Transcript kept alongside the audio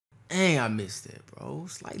I missed it, bro.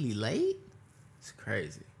 Slightly late? It's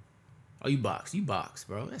crazy. Oh, you box,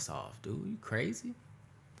 bro. That's off, dude. You crazy?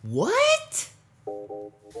 What?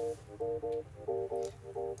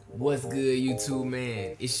 What's good, YouTube,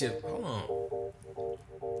 man? It's your... Hold on.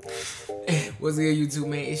 What's good, YouTube,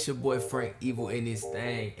 man? It's your boy Frank Evil in this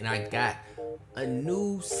thing. And I got a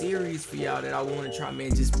new series for y'all that I want to try,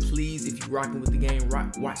 man. Just please, if you rocking with the game,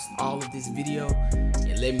 watch all of this video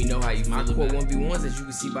and let me know how you feel. My core 1v1s, as you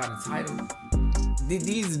can see by the title.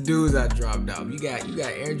 These dudes I dropped off. You got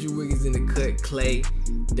Andrew Wiggins in the cut, Klay,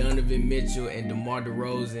 Donavan Mitchell, and DeMar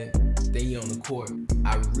DeRozan. Then he on the court.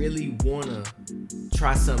 I really wanna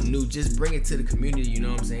try something new. Just bring it to the community, you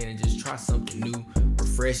know what I'm saying, and just try something new,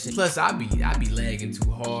 refreshing. Plus, I be lagging too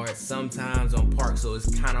hard sometimes on park, so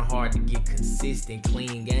it's kind of hard to get consistent,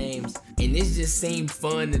 clean games. And this just seemed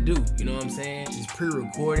fun to do, you know what I'm saying? It's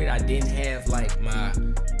pre-recorded. I didn't have like my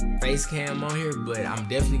face cam on here, but I'm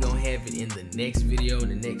definitely gonna have it in the next video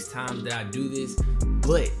and the next time that I do this.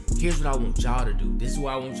 But here's what I want y'all to do. This is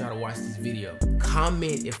why I want y'all to watch this video.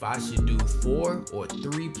 Comment if I should do 4 or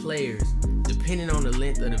 3 players, depending on the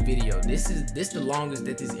length of the video. This the longest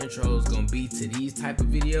that this intro is gonna be to these type of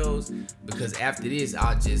videos, because after this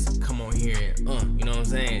I'll just come on here and you know what I'm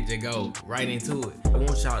saying, just go right into it. I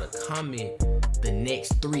want y'all to comment the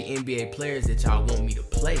next 3 NBA players that y'all want me to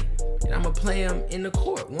play, and I'm gonna play them in the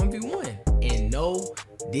court 1v1. And no,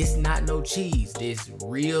 this not no cheese. This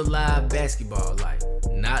real live basketball, like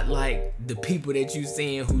not like the people that you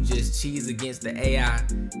seeing who just cheese against the AI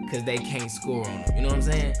because they can't score on them. You know what I'm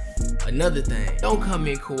saying? Another thing, don't come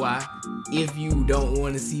in Kawhi if you don't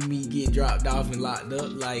want to see me get dropped off and locked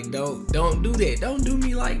up. Like don't do that. Don't do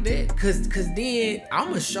me like that. Cause then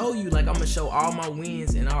I'ma show you, like I'ma show all my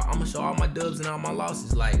wins and I'ma show all my dubs and all my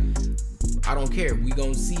losses. Like I don't care. We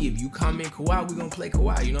gonna see if you comment Kawhi, we gonna play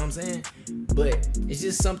Kawhi. You know what I'm saying? But it's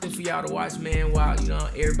just something for y'all to watch, man. While you know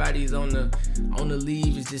everybody's on the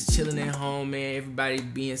leave, is just chilling at home, man. Everybody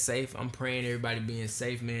being safe. I'm praying everybody being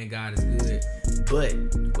safe, man. God is good. But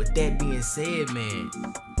with that being said, man,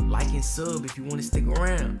 like and sub if you want to stick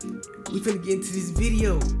around. We finna get into this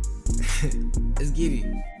video. Let's get it.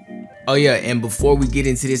 Oh yeah, and before we get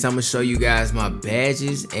into this, I'm gonna show you guys my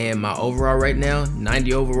badges and my overall right now.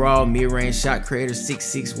 90 overall, mid-range shot creator,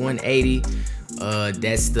 6'6", 180.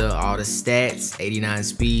 That's all the stats, 89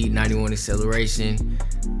 speed, 91 acceleration,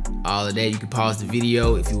 all of that. You can pause the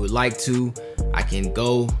video if you would like to. I can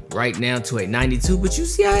go right now to a 92, but you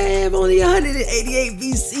see I have only 188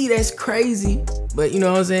 VC. That's crazy, but you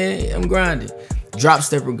know what I'm saying, I'm grinding. Drop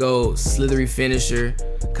stepper gold, slithery finisher,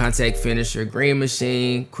 contact finisher, green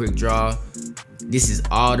machine, quick draw. This is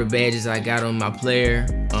all the badges I got on my player,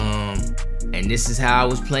 and this is how I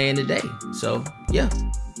was playing today. So yeah,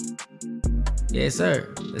 yes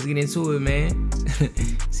sir, let's get into it, man.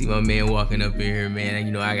 See my man walking up in here, man.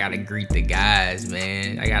 You know I gotta greet the guys,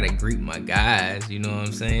 man. I gotta greet my guys, you know what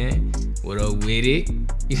I'm saying? What up with it?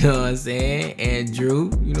 You know what I'm saying?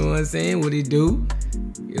 Andrew, you know what I'm saying? What it do?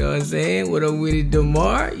 You know what I'm saying? What up with it,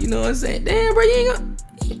 Demar? You know what I'm saying? Damn, bro, you ain't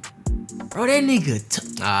gonna... Bro, that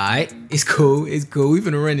nigga... Alright, it's cool, it's cool. We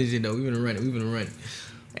finna run this shit, though. We finna run it.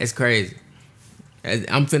 That's crazy.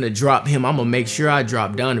 I'm finna drop him. I'm gonna make sure I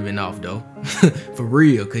drop Donavan off, though. For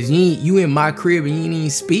real. Because you in my crib and you ain't even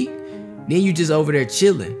speak. Then you just over there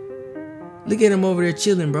chilling. Look at him over there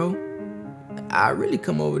chilling, bro. I really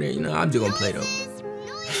come over there, you know, I'm just gonna play, though.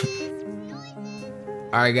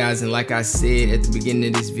 Alright guys, and like I said at the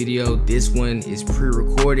beginning of this video, this one is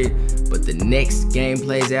pre-recorded, but the next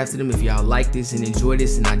gameplays after them, if y'all like this and enjoy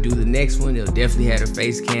this and I do the next one, it'll definitely have the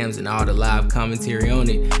face cams and all the live commentary on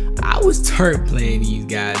it. I was turned playing these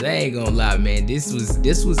guys, I ain't gonna lie, man. This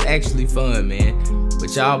was actually fun, man.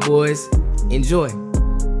 But y'all boys, enjoy.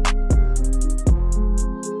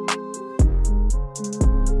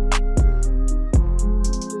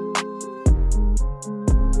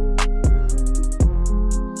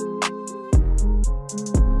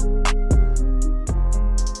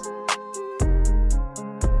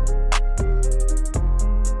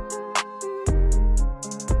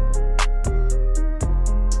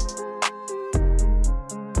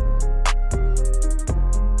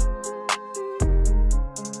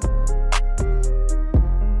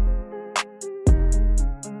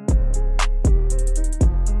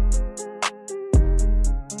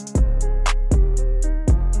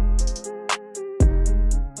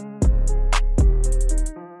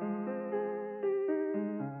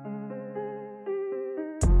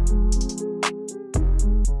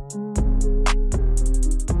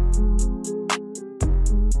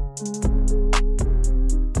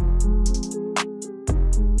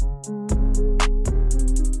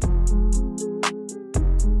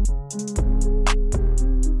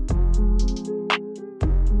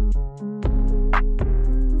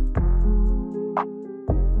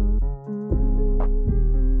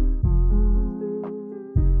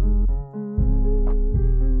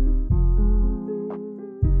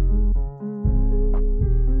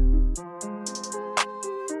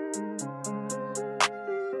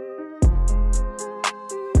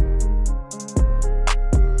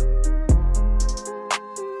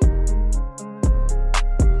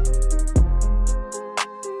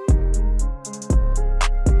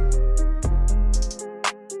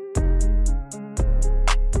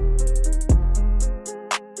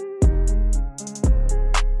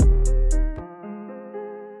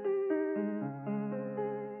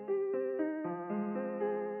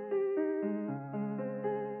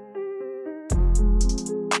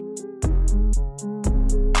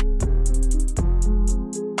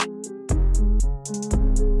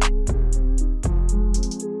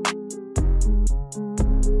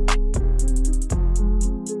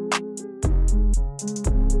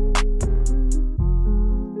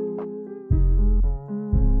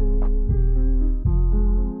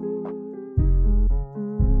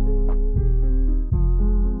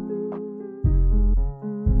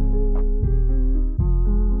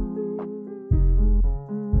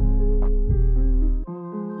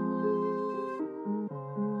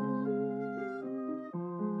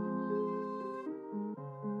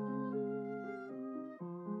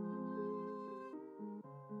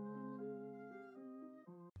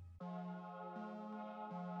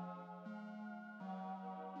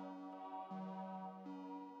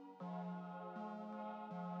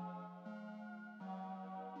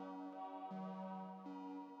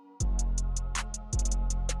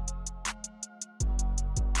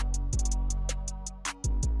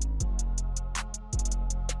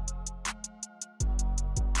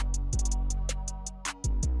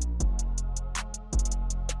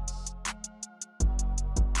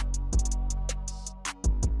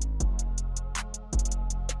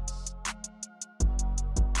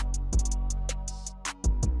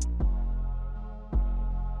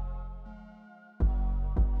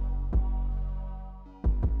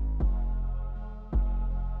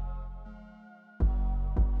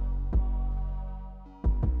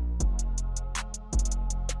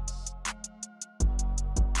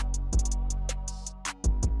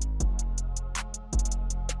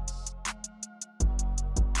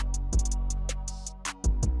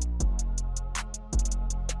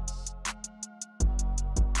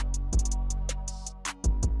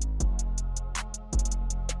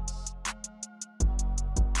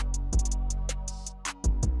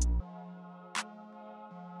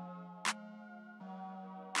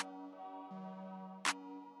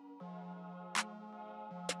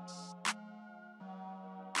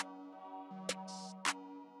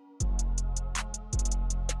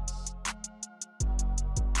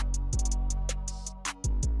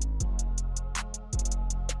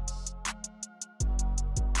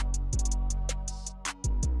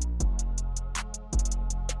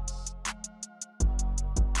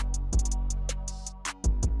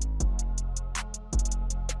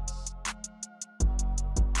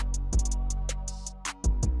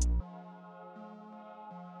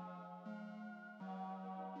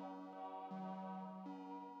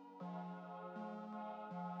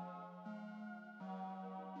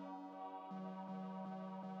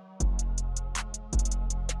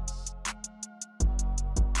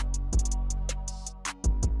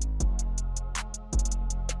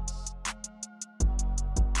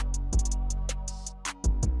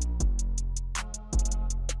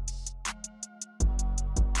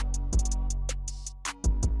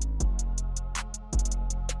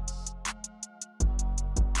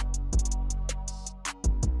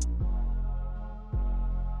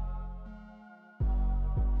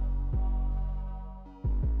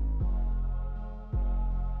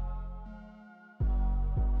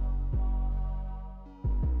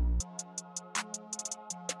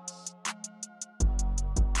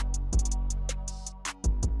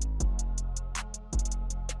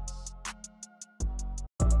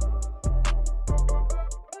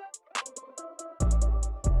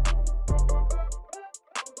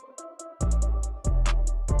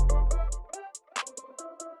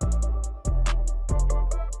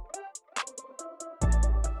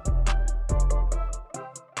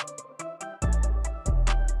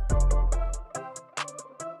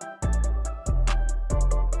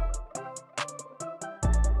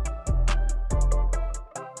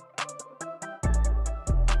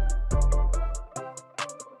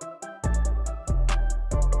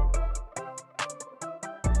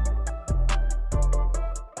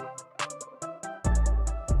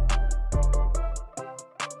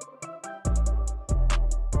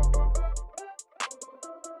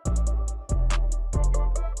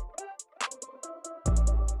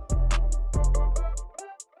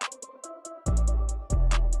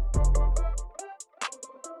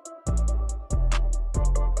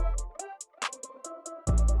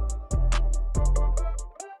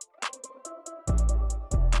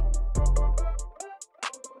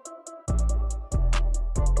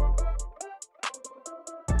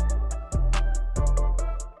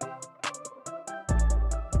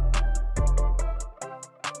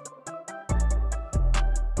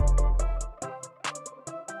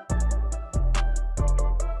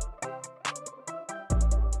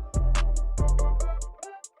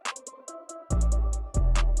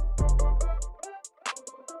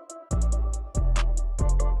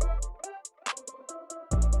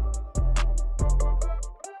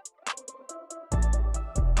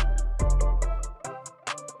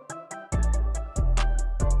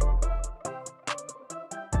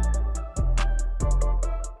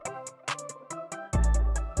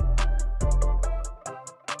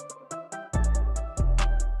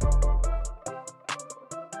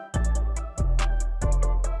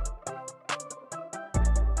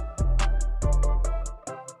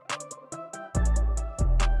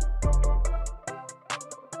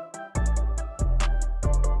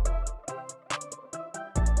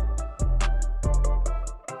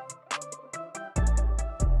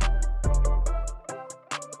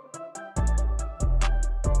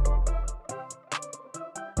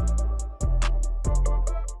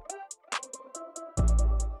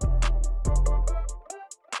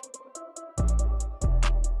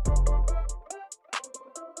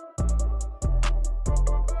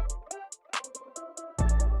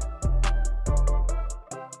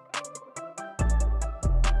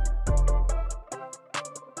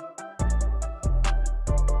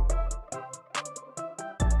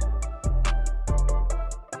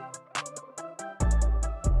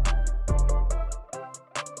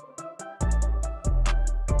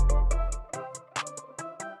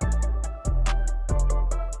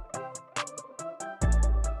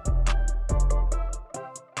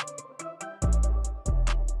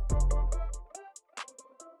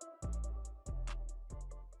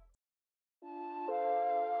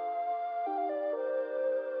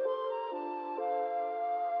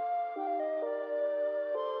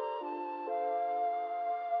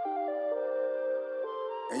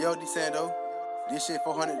 Hey yo, DeSando, this shit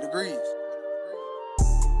 400 degrees.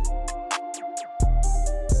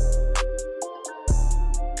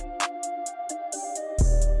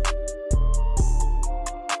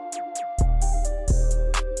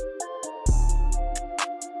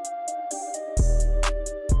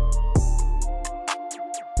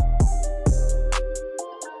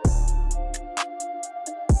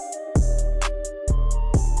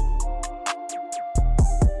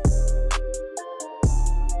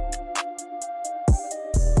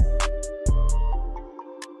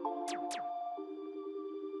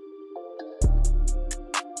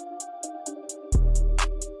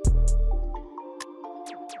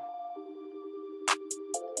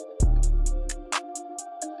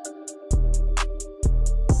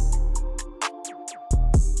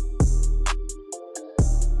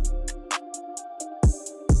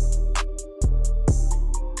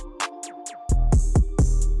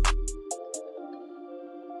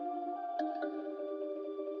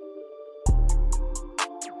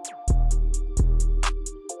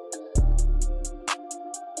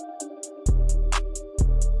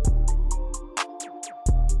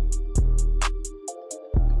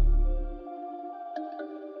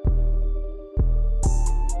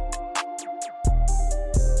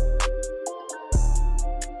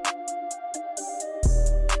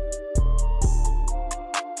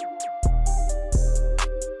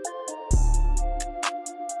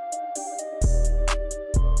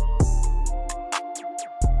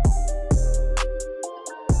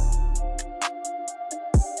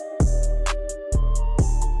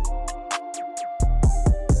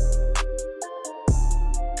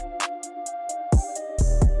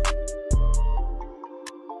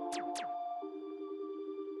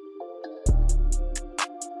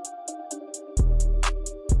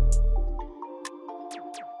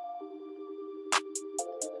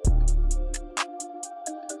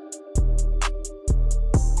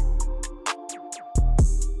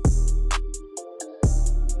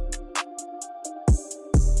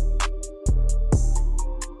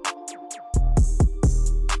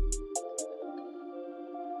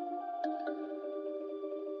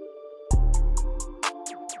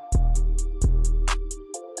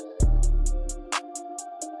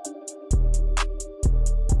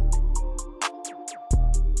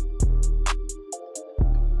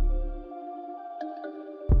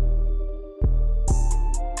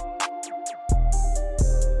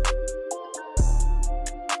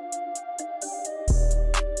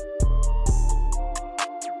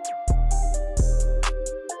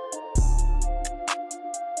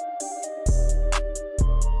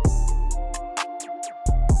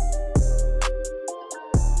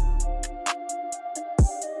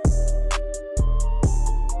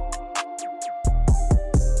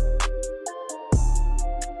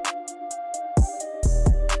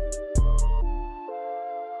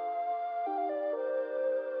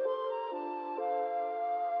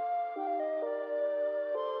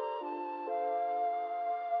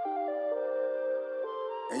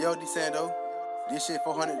 Hey yo, DeSando, this shit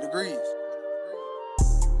 400 degrees.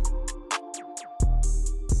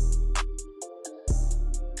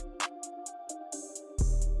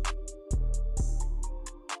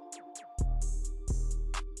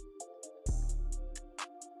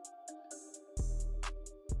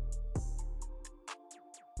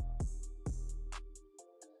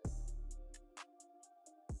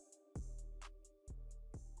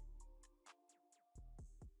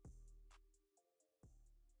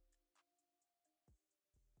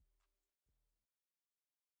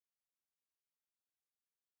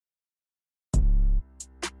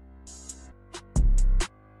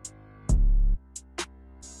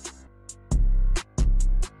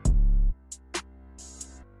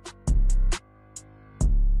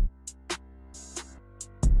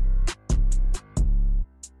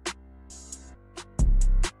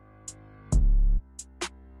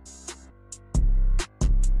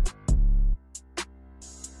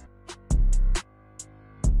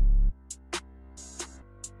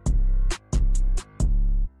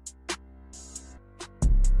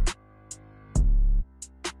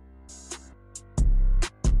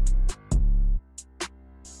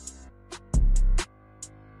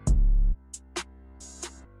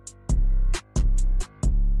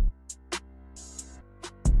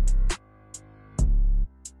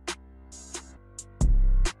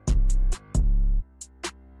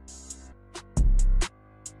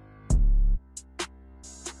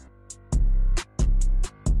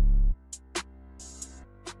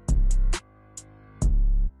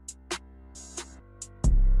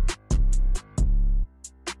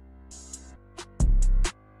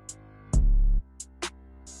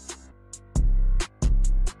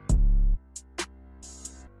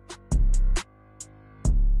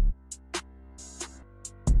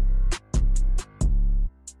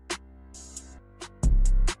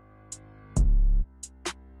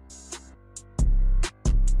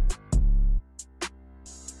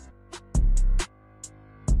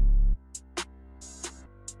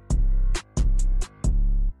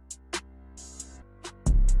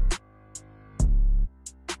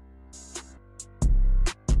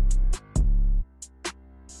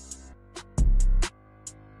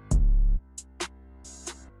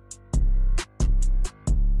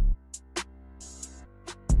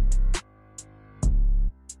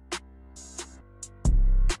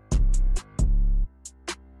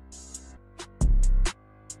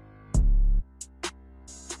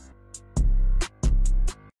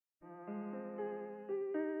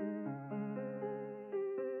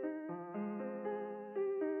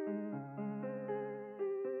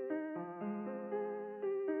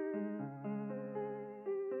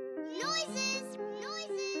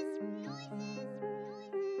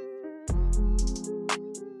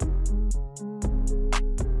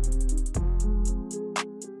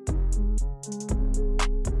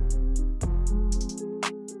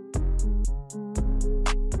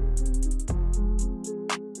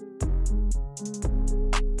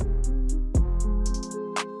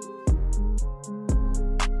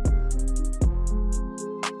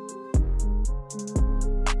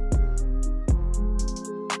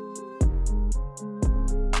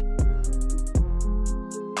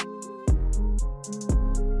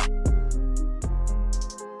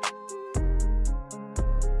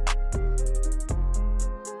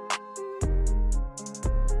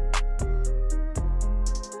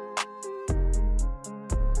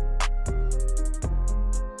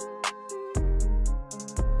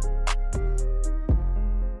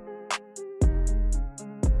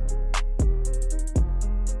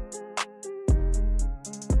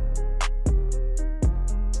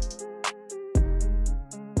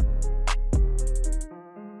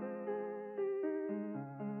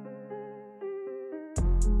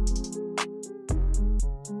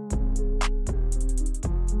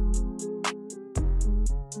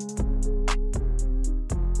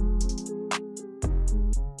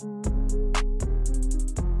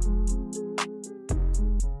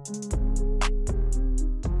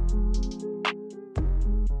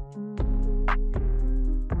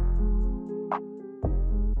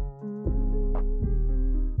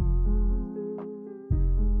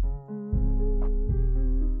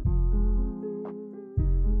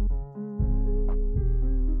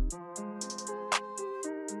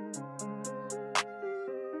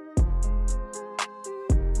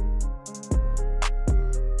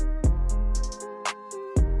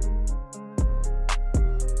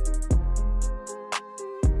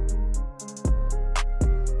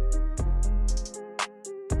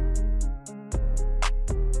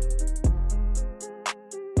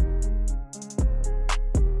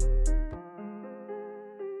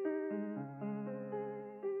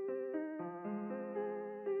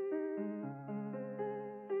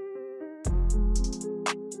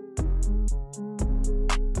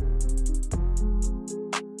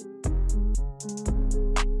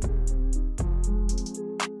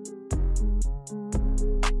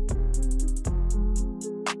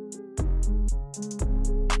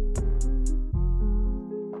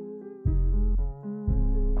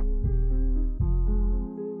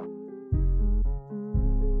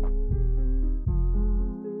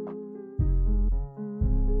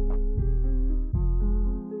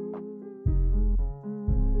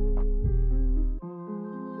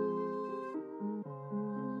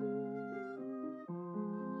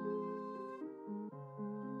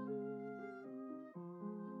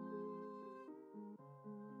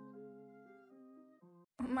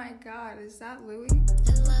 Oh my god, is that Louis? I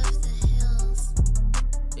love the hills.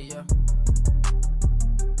 Yeah.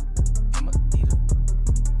 I'm a leader.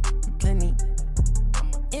 Plenty. I'm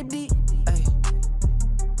a empty. Ay.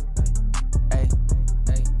 Ay.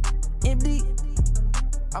 Ay. Empty.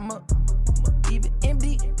 I'm a even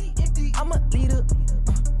empty. I'm a leader.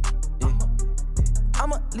 Yeah.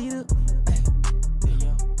 I'm a leader.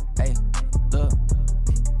 Ay. Look.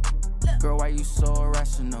 Girl, why you so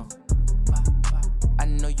irrational? I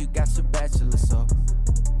know you got your bachelor's, so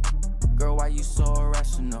girl, why you so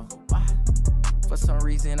irrational? For some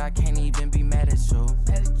reason, I can't even be mad at you.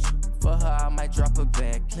 For her, I might drop a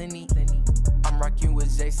bag, plenty. I'm rocking with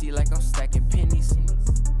JC like I'm stacking pennies.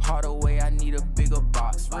 Hard away, I need a bigger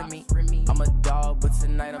box for me. I'm a dog, but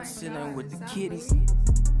tonight I'm chilling with the kitties.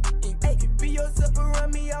 Hey, be yourself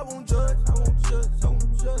around me, I won't judge. I won't judge, I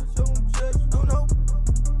won't judge, I won't judge. No, no.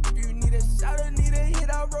 If you need a shot or need a hit,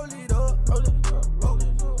 I'll roll it up. Roll it up, roll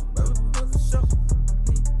it up, for sure.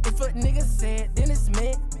 If a nigga said, then it's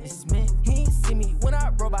meant, it's meant. He ain't see me when I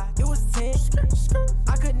rode by, it was 10.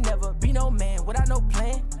 I could never be no man without no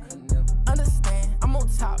plan. Understand, I'm on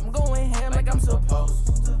top, I'm going ham like I'm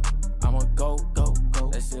supposed to. I'ma go, go, go,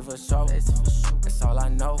 that's it for sure. That's all I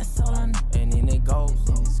know, and then it goes.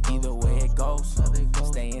 Either way it goes,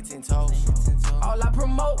 staying 10 toes. All I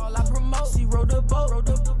promote, she rode the boat,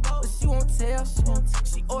 but she won't tell.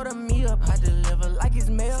 She order me up, I deliver like it's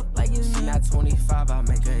mail. She not 25, I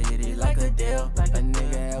make her hit it like a deal. A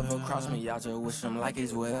nigga ever cross me, y'all just wish him like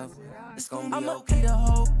it's well. It's gonna be I'ma okay. The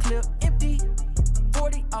whole clip empty.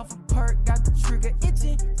 40 off a perk, got the trigger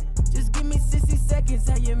itching. Just give me 60 seconds,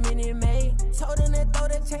 how your minute made. Told them to throw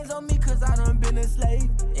the chains on me, cause I done been a slave.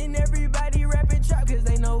 And everybody rapping trap, cause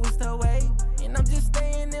they know it's the way. And I'm just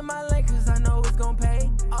staying in my lane, cause I know it's gon' pay.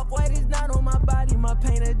 Off-white is not on my body, my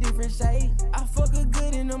paint a different shade. I fuck her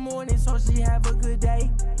good in the morning, so she have a good day.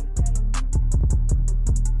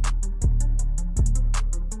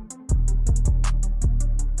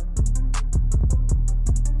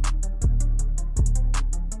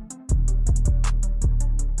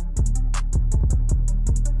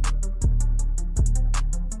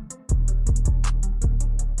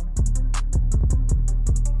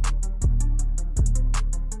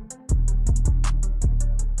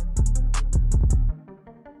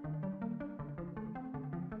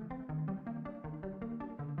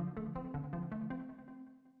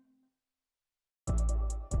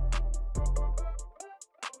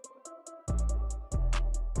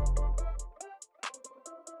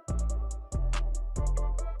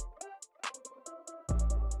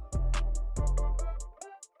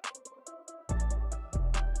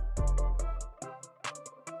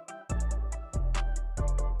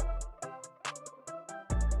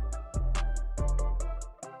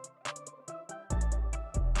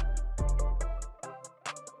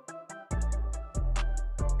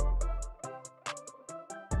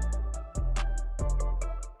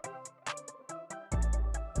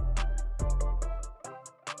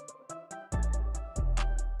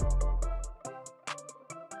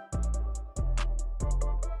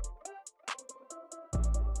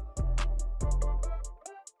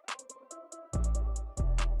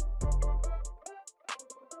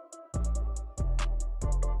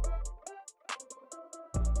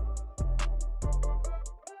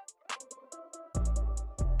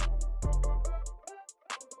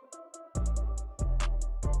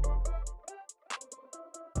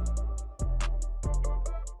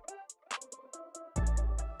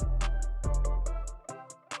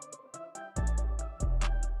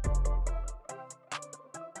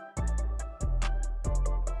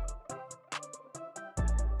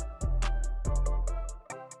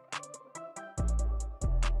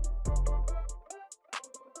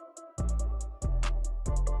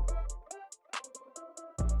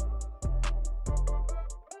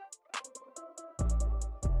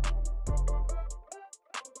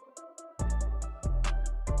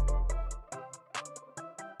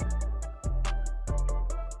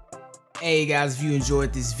 Hey guys, if you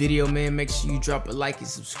enjoyed this video, man, make sure you drop a like and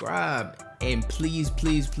subscribe. And please,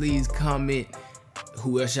 please, please comment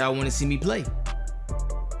who else y'all want to see me play.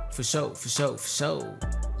 For sure, for sure, for sure.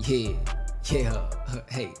 Yeah, yeah,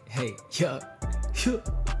 hey, yeah.